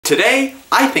Today,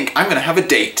 I think I'm gonna have a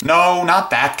date. No, not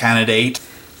that kind of date.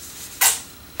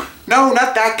 No,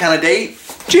 not that kind of date.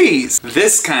 Jeez,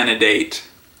 this kind of date.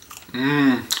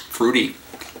 Fruity.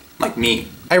 Like me.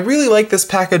 I really like this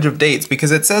package of dates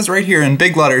because it says right here in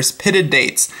big letters, pitted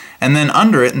dates. And then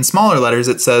under it in smaller letters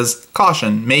it says,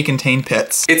 caution, may contain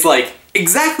pits. It's like,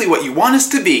 exactly what you want us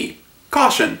to be.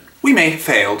 Caution, we may have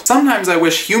failed. Sometimes I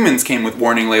wish humans came with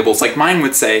warning labels like mine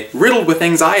would say, riddled with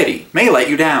anxiety, may let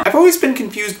you down. I've always been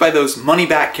confused by those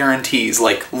money-back guarantees,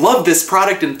 like, love this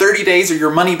product in 30 days or your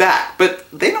money back. But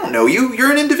they don't know you,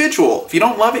 you're an individual. If you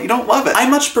don't love it, you don't love it. I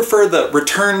much prefer the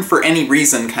return for any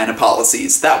reason kind of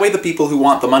policies. That way the people who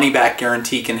want the money-back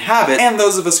guarantee can have it, and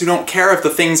those of us who don't care if the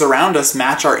things around us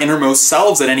match our innermost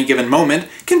selves at any given moment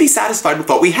can be satisfied with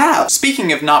what we have.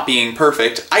 Speaking of not being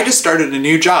perfect, I just started a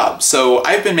new job, so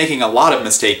I've been making a lot of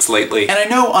mistakes lately, and I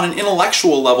know on an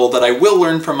intellectual level that I will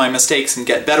learn from my mistakes and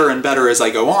get better and better as I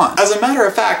go on. As a matter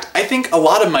of fact, I think a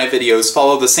lot of my videos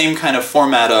follow the same kind of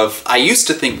format of, I used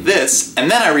to think this,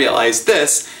 and then I realized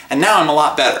this, and now I'm a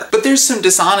lot better. But there's some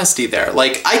dishonesty there.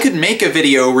 Like, I could make a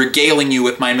video regaling you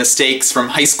with my mistakes from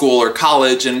high school or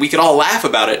college, and we could all laugh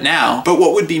about it now. But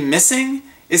what would be missing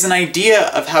is an idea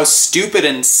of how stupid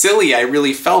and silly I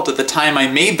really felt at the time I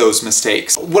made those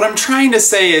mistakes. What I'm trying to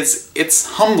say is, it's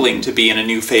humbling to be in a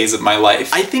new phase of my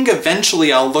life. I think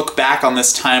eventually I'll look back on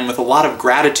this time with a lot of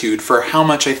gratitude for how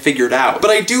much I figured out.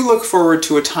 But I do look forward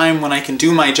to a time when I can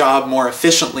do my job more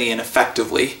efficiently and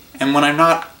effectively, and when I'm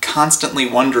not constantly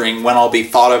wondering when I'll be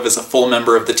thought of as a full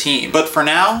member of the team. But for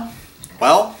now,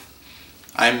 well,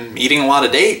 I'm eating a lot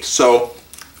of dates, so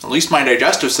at least my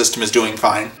digestive system is doing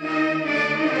fine.